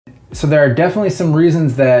So there are definitely some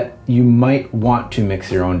reasons that you might want to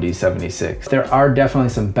mix your own D76. There are definitely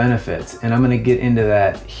some benefits, and I'm going to get into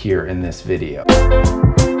that here in this video.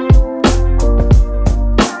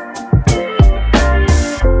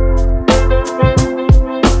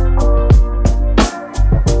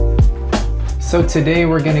 So today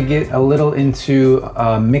we're going to get a little into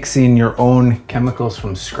mixing your own chemicals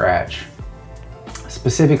from scratch,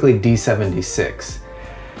 specifically D76.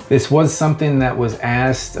 This was something that was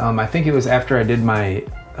asked, I think it was after I did my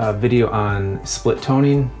video on split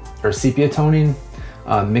toning or sepia toning,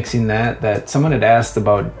 mixing that someone had asked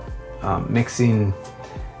about mixing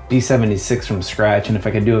D76 from scratch and if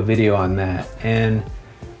I could do a video on that. And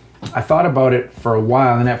I thought about it for a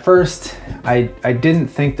while, and at first I didn't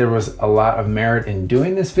think there was a lot of merit in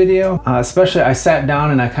doing this video. Especially I sat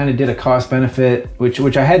down and I kind of did a cost benefit,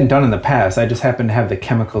 which I hadn't done in the past. I just happened to have the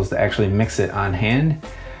chemicals to actually mix it on hand.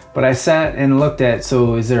 But I sat and looked at,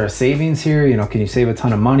 so is there a savings here? You know, can you save a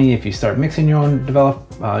ton of money if you start mixing your own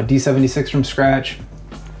D76 from scratch?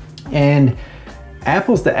 And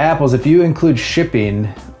apples to apples, if you include shipping,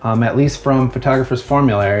 at least from Photographer's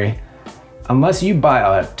Formulary, unless you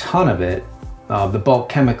buy a ton of it, the bulk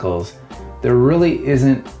chemicals, there really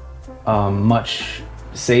isn't much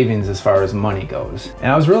savings as far as money goes.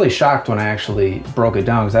 And I was really shocked when I actually broke it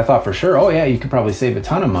down, because I thought for sure, oh yeah, you could probably save a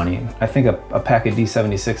ton of money. I think a pack of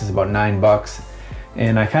D76 is about $9.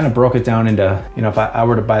 And I kind of broke it down into, you know, if I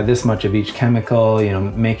were to buy this much of each chemical, you know,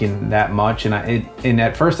 making that much. And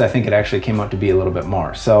at first I think it actually came out to be a little bit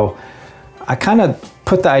more. So I kind of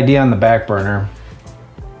put the idea on the back burner.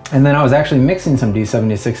 And then I was actually mixing some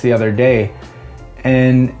D76 the other day.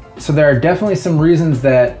 And so there are definitely some reasons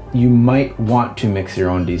that you might want to mix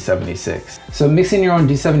your own D76. So mixing your own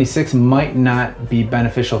D76 might not be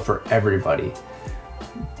beneficial for everybody,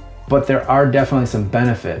 but there are definitely some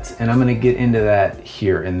benefits, and I'm gonna get into that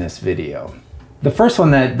here in this video. The first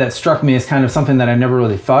one that struck me as kind of something that I never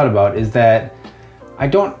really thought about is that I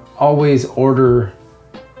don't always order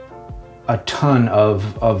a ton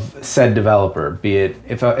of said developer, be it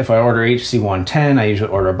if I order HC110, I usually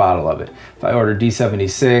order a bottle of it. If I order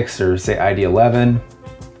D76 or say ID11,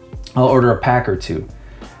 I'll order a pack or two.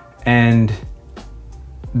 And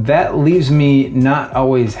that leaves me not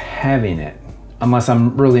always having it unless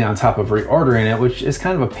I'm really on top of reordering it, which is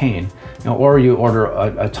kind of a pain, you know, or you order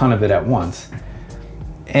a ton of it at once.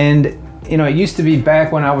 And you know, it used to be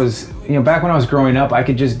back when I was growing up, I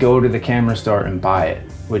could just go to the camera store and buy it,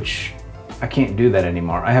 which I can't do that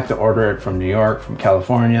anymore. I have to order it from New York, from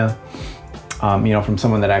California, you know, from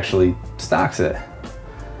someone that actually stocks it.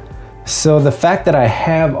 So the fact that I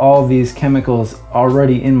have all these chemicals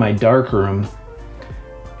already in my darkroom,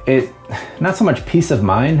 not so much peace of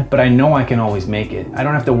mind, but I know I can always make it. I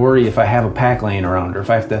don't have to worry if I have a pack laying around, or if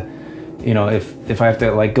I have to, you know, if I have to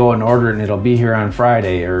like go and order it and it'll be here on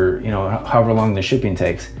Friday, or, you know, however long the shipping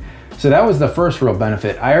takes. So that was the first real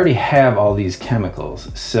benefit. I already have all these chemicals,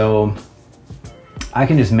 so I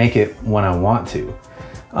can just make it when I want to,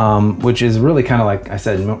 which is really kind of, like I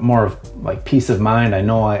said, more of like peace of mind. I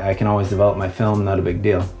know I can always develop my film, not a big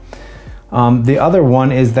deal. The other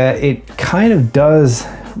one is that it kind of does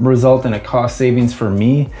result in a cost savings for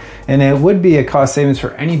me, and it would be a cost savings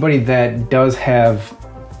for anybody that does have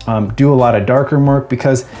do a lot of darkroom work,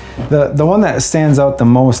 because the one that stands out the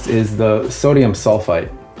most is the sodium sulfite.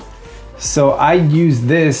 So I use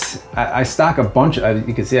this, I stock a bunch of,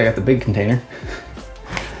 you can see I got the big container,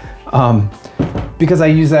 because I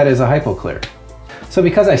use that as a hypoclear. So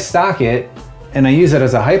because I stock it and I use it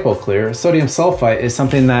as a hypoclear, sodium sulfite is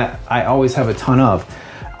something that I always have a ton of.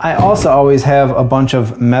 I also always have a bunch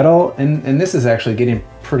of Metol, and this is actually getting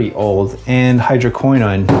pretty old, and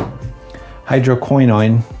Hydroquinone.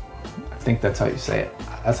 Hydroquinone, I think that's how you say it.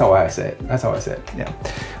 That's how I say it. That's how I say it, yeah.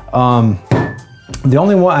 The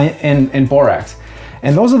only one, and Borax.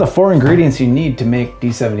 And those are the 4 ingredients you need to make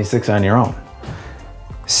D76 on your own.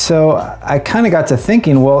 So I kind of got to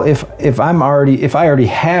thinking, well, if I already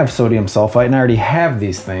have sodium sulfite and I already have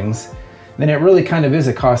these things, then it really kind of is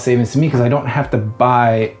a cost savings to me, because I don't have to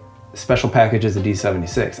buy special packages of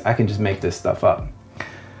D76. I can just make this stuff up.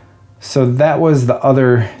 So that was the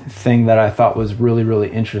other thing that I thought was really, really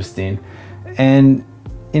interesting. And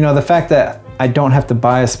you know, the fact that I don't have to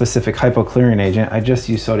buy a specific hypoclearing agent, I just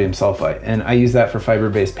use sodium sulfite, and I use that for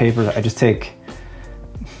fiber-based papers. I just take,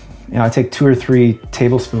 you know, I take 2 or 3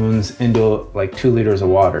 tablespoons into like 2 liters of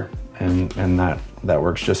water, and that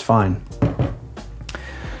works just fine.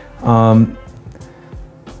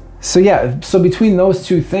 So yeah, so between those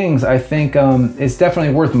two things, I think it's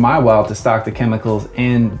definitely worth my while to stock the chemicals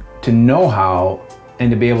and to know how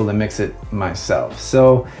and to be able to mix it myself.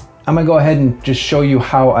 So I'm gonna go ahead and just show you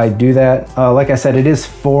how I do that. Like I said, it's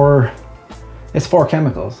four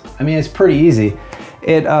chemicals. I mean, it's pretty easy.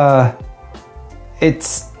 It's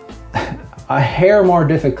a hair more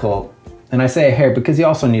difficult, and I say a hair because you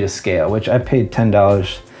also need a scale, which I paid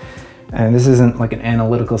 $10. And this isn't like an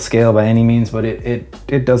analytical scale by any means, but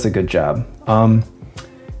it does a good job.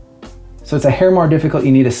 So it's a hair more difficult.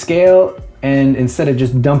 You need a scale, and instead of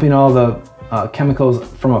just dumping all the chemicals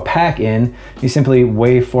from a pack in, you simply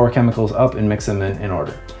weigh 4 chemicals up and mix them in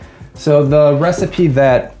order. So the recipe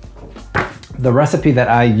that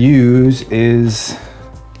I use is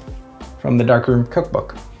from the Darkroom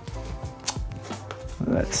cookbook.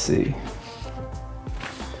 Let's see.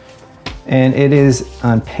 And it is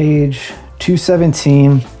on page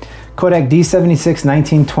 217, Kodak D76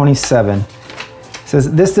 1927. It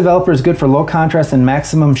says, this developer is good for low contrast and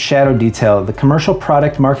maximum shadow detail. The commercial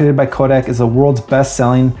product marketed by Kodak is the world's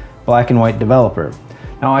best-selling black and white developer.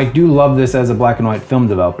 Now, I do love this as a black and white film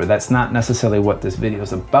developer. That's not necessarily what this video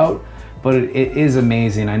is about, but it is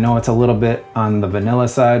amazing. I know it's a little bit on the vanilla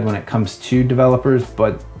side when it comes to developers,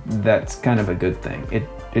 but that's kind of a good thing.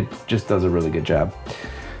 It just does a really good job.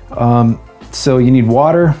 So you need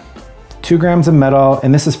water, 2 grams of Metol,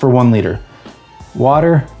 and this is for 1 liter.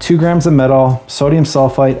 Water, 2 grams of Metol, sodium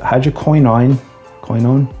sulfite, hydroquinone,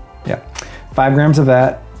 5 grams of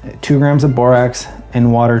that, 2 grams of borax,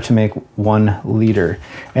 and water to make 1 liter.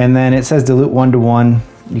 And then it says dilute 1 to 1.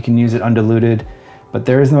 You can use it undiluted, but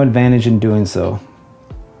there is no advantage in doing so.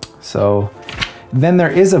 So then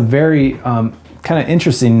there is a very kind of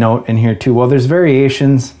interesting note in here too. Well, there's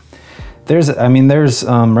variations. There's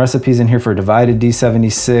recipes in here for divided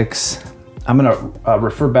D76. I'm gonna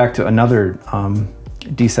refer back to another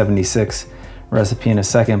D76 recipe in a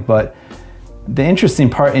second, but the interesting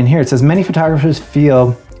part in here, it says many photographers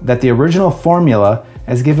feel that the original formula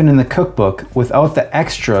as given in the cookbook without the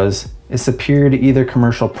extras is superior to either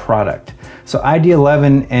commercial product. So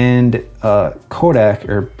ID11 and Kodak,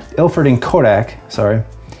 or Ilford and Kodak, sorry,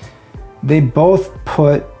 they both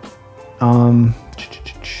put a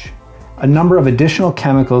number of additional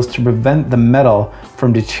chemicals to prevent the metal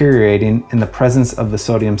from deteriorating in the presence of the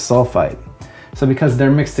sodium sulfite. So because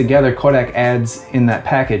they're mixed together, Kodak adds in that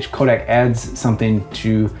package, Kodak adds something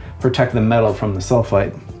to protect the metal from the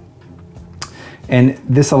sulfite. And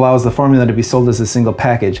this allows the formula to be sold as a single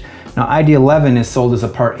package. Now ID11 is sold as a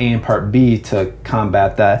part A and part B to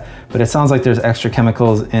combat that, but it sounds like there's extra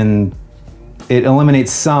chemicals, and it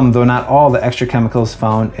eliminates some, though not all, the extra chemicals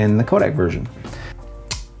found in the Kodak version.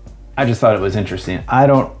 I just thought it was interesting.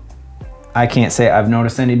 I can't say I've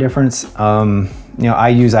noticed any difference. You know, I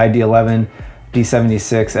use ID11,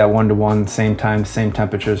 D76 at 1 to 1, same time, same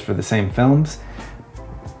temperatures for the same films.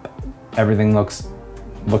 Everything looks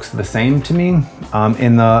the same to me.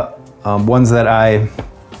 In the ones that I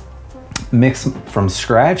mix from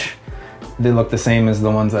scratch, they look the same as the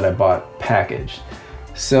ones that I bought packaged.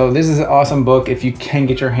 So this is an awesome book. If you can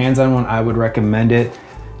get your hands on one, I would recommend it.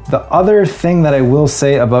 The other thing that I will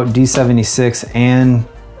say about D76 and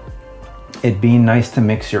it being nice to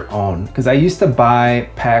mix your own, because I used to buy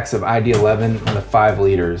packs of ID11 in the 5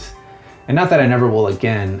 liters, and not that I never will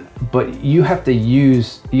again, but you have to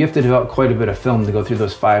develop quite a bit of film to go through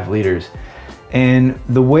those 5 liters. And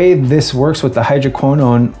the way this works with the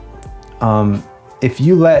hydroquinone, if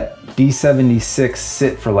you let D76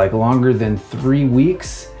 sit for like longer than 3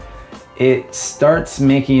 weeks, it starts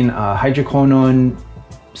making hydroquinone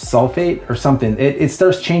sulfate or something. It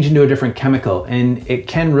starts changing to a different chemical, and it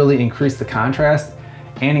can really increase the contrast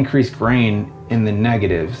and increase grain in the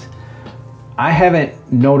negatives. I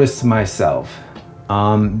haven't noticed myself,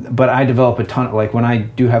 but I develop a ton, like when I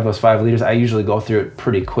do have those 5 liters, I usually go through it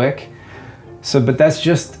pretty quick. So, but that's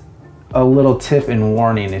just a little tip and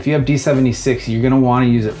warning. If you have D76, you're gonna wanna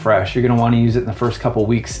use it fresh. You're gonna wanna use it in the first couple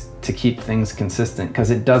weeks to keep things consistent, because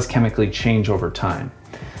it does chemically change over time.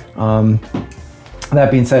 That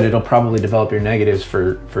being said, it'll probably develop your negatives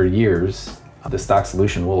for years. The stock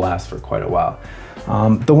solution will last for quite a while.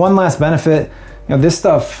 The one last benefit, you know, this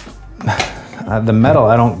stuff, the metal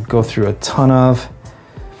I don't go through a ton of.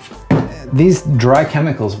 These dry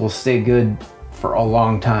chemicals will stay good for a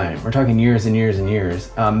long time. We're talking years and years and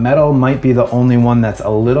years. Metal might be the only one that's a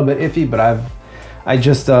little bit iffy, but I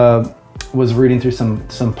just was reading through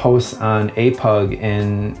some posts on APUG,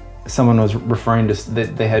 and someone was referring to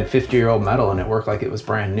that they had 50-year-old metal and it worked like it was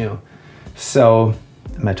brand new. So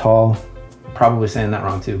Metol, probably saying that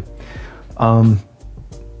wrong too.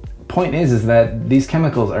 Point is that these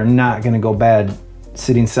chemicals are not gonna go bad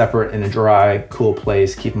sitting separate in a dry, cool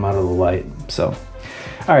place. Keep them out of the light. So,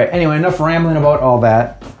 all right, anyway, enough rambling about all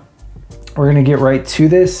that. We're gonna get right to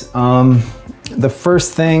this. The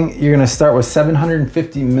first thing, you're gonna start with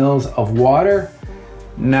 750 mils of water.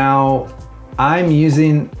 Now, I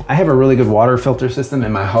have a really good water filter system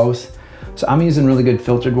in my house. So I'm using really good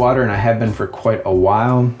filtered water, and I have been for quite a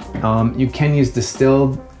while. You can use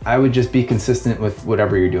distilled. I would just be consistent with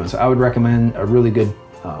whatever you're doing. So I would recommend a really good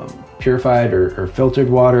purified or filtered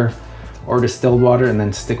water or distilled water, and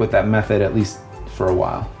then stick with that method at least for a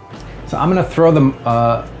while. So I'm gonna throw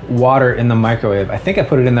the water in the microwave. I think I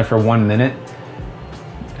put it in there for 1 minute.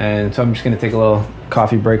 And so I'm just gonna take a little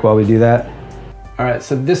coffee break while we do that. All right,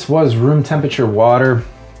 so this was room temperature water.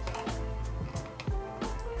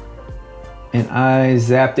 And I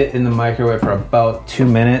zapped it in the microwave for about 2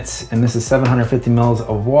 minutes. And this is 750 mils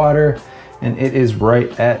of water, and it is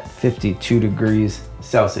right at 52 degrees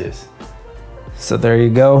Celsius. So there you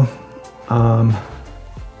go.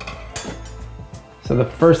 So the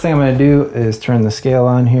first thing I'm gonna do is turn the scale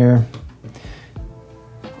on here.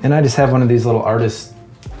 And I just have one of these little artist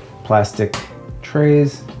plastic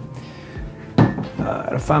trays.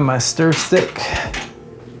 To find my stir stick.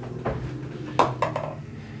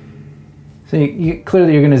 So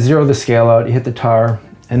clearly you're gonna zero the scale out, you hit the tar,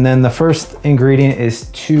 and then the first ingredient is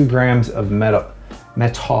 2 grams of Metol.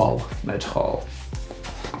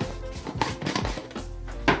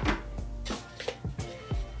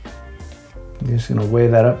 You're just gonna weigh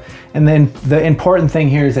that up. And then the important thing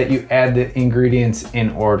here is that you add the ingredients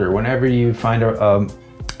in order. Whenever you find a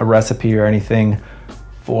recipe or anything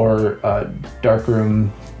for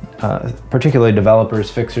darkroom, particularly developers,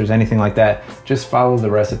 fixers, anything like that, just follow the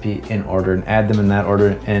recipe in order and add them in that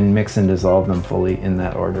order and mix and dissolve them fully in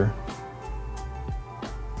that order.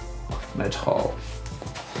 Metol.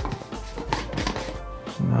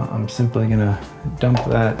 So now I'm simply gonna dump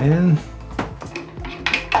that in.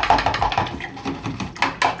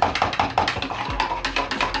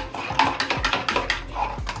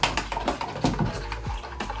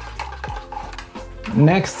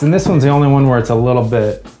 Next, and this one's the only one where it's a little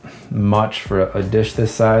bit much for a dish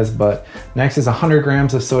this size, but next is 100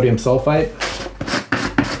 grams of sodium sulfite.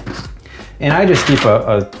 And I just keep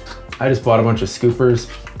I just bought a bunch of scoopers,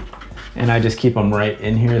 and I just keep them right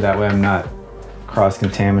in here. That way I'm not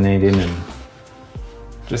cross-contaminating, and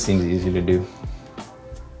just seems easy to do.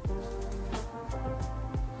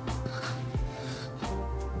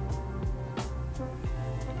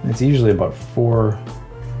 It's usually about 4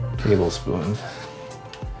 tablespoons.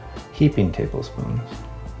 Heaping tablespoons.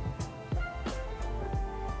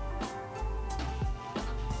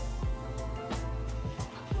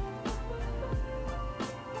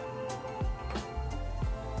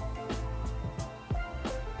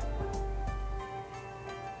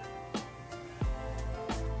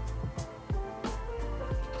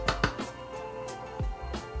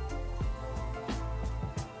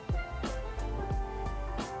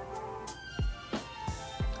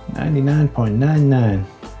 $99.99.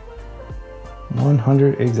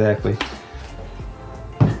 100 exactly.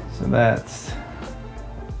 So that's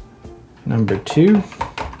number 2.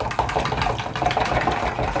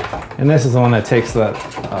 And this is the one that takes the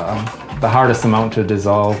hardest amount to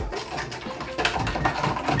dissolve.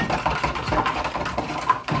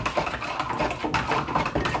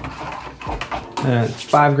 And it's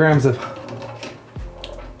 5 grams of,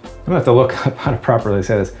 I'm gonna have to look up how to properly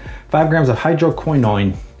say this. 5 grams of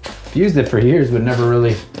hydroquinone. I've used it for years, but never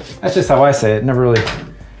really, that's just how I say it, never really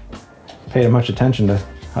paid much attention to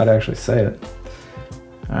how to actually say it.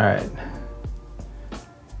 All right,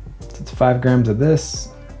 so it's 5 grams of this.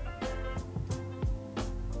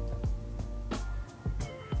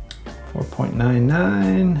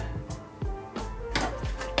 4.99.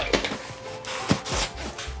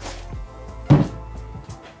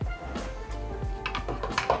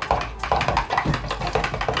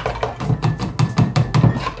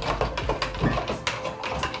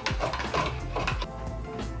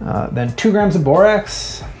 Then 2 grams of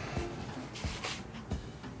borax.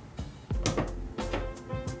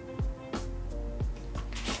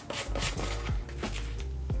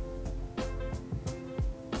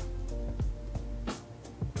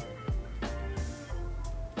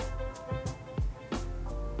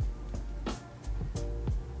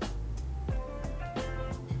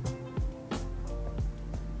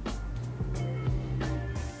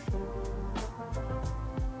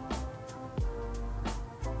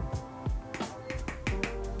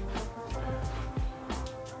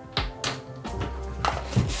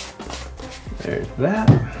 There's that.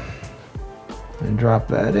 And drop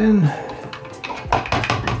that in.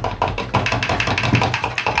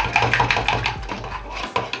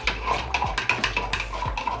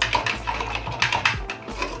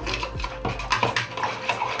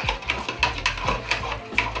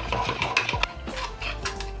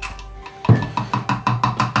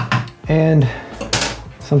 And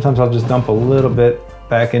sometimes I'll just dump a little bit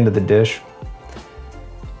back into the dish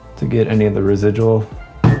to get any of the residual.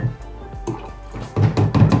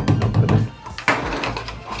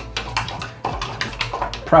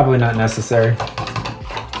 Probably not necessary.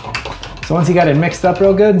 So once you got it mixed up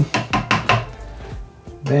real good,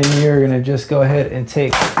 then you're gonna just go ahead and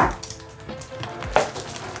take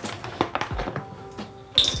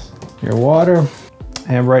your water.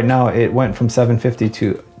 And right now it went from 750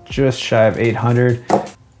 to just shy of 800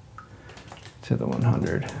 to the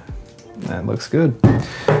 100. That looks good.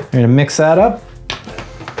 You're gonna mix that up.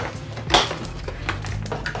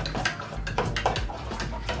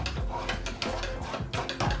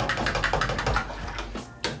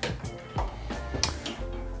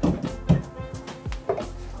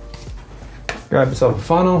 Grab yourself a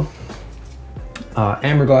funnel,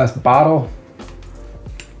 amber glass bottle.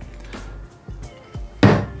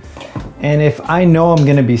 And if I know I'm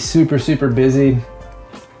gonna be super busy,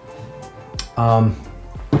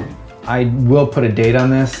 I will put a date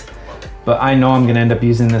on this, but I know I'm gonna end up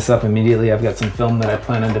using this up immediately. I've got some film that I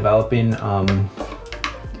plan on developing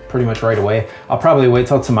pretty much right away. I'll probably wait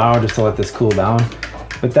till tomorrow just to let this cool down.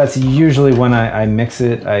 But that's usually when I mix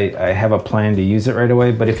it. I have a plan to use it right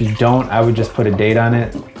away, but if you don't, I would just put a date on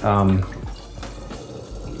it.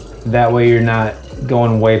 That way you're not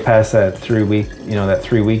going way past that 3 week, that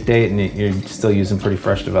 3 week date, and you're still using pretty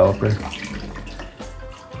fresh developer.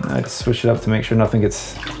 I just switch it up to make sure nothing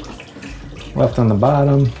gets left on the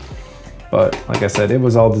bottom. But like I said, it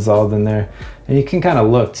was all dissolved in there. And you can kind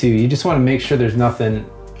of look too. You just want to make sure there's nothing,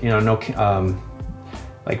 no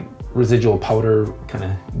like residual powder kind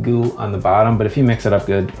of goo on the bottom, but if you mix it up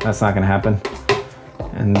good, that's not going to happen.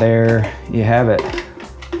 And there you have it.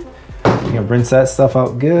 You're gonna rinse that stuff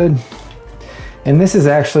out good. And this is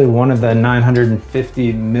actually one of the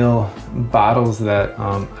 950 ml bottles that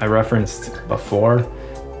I referenced before,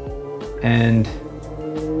 and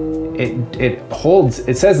it holds.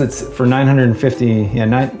 It says it's for 950,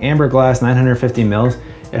 amber glass, 950 mils.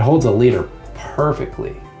 It holds a liter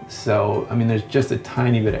perfectly. So, I mean, there's just a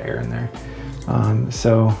tiny bit of air in there.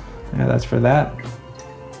 So, yeah, that's for that.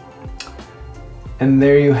 And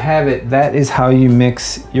there you have it. That is how you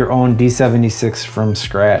mix your own D76 from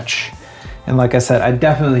scratch. And like I said, I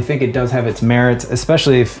definitely think it does have its merits,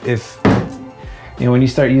 especially if when you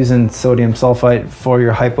start using sodium sulfite for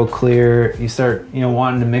your hypoclear, you start,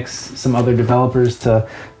 wanting to mix some other developers to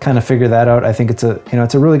kind of figure that out. I think it's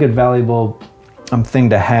a really good, valuable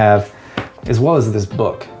thing to have, as well as this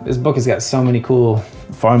book. This book has got so many cool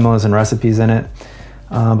formulas and recipes in it.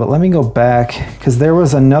 But let me go back, because there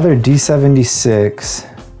was another D76.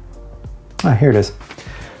 Ah, here it is.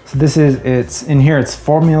 So it's in here, it's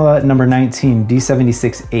formula number 19,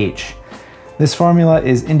 D76H. This formula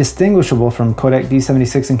is indistinguishable from Kodak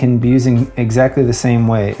D76 and can be used in exactly the same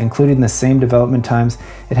way, including the same development times.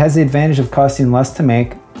 It has the advantage of costing less to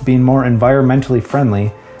make, being more environmentally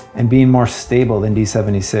friendly, and being more stable than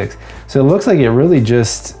D76. So it looks like it really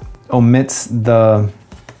just omits the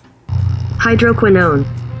Hydroquinone.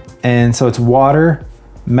 And so it's water,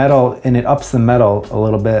 metal, and it ups the metal a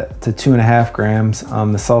little bit to 2.5 grams.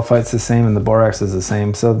 The sulfite's the same and the borax is the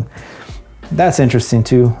same. So that's interesting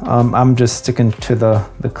too. I'm just sticking to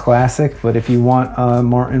the classic, but if you want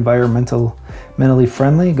more environmentally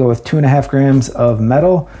friendly, go with 2.5 grams of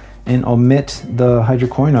metal and omit the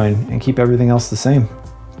hydroquinone and keep everything else the same.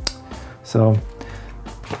 So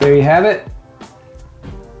there you have it.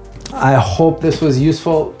 I hope this was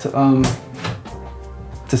useful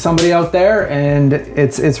to somebody out there, and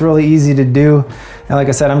it's really easy to do. And like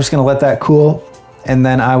I said, I'm just gonna let that cool, and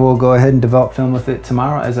then I will go ahead and develop film with it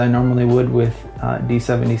tomorrow as I normally would with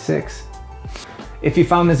D76. If you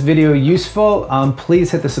found this video useful,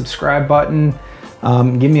 please hit the subscribe button.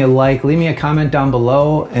 Give me a like, leave me a comment down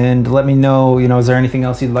below, and let me know, is there anything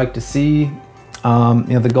else you'd like to see?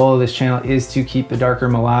 The goal of this channel is to keep the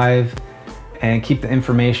darkroom alive and keep the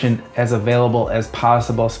information as available as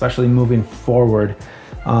possible, especially moving forward.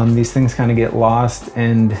 These things kind of get lost,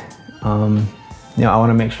 and I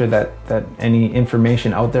want to make sure that any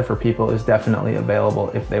information out there for people is definitely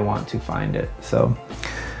available if they want to find it. So,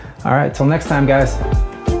 all right, till next time, guys.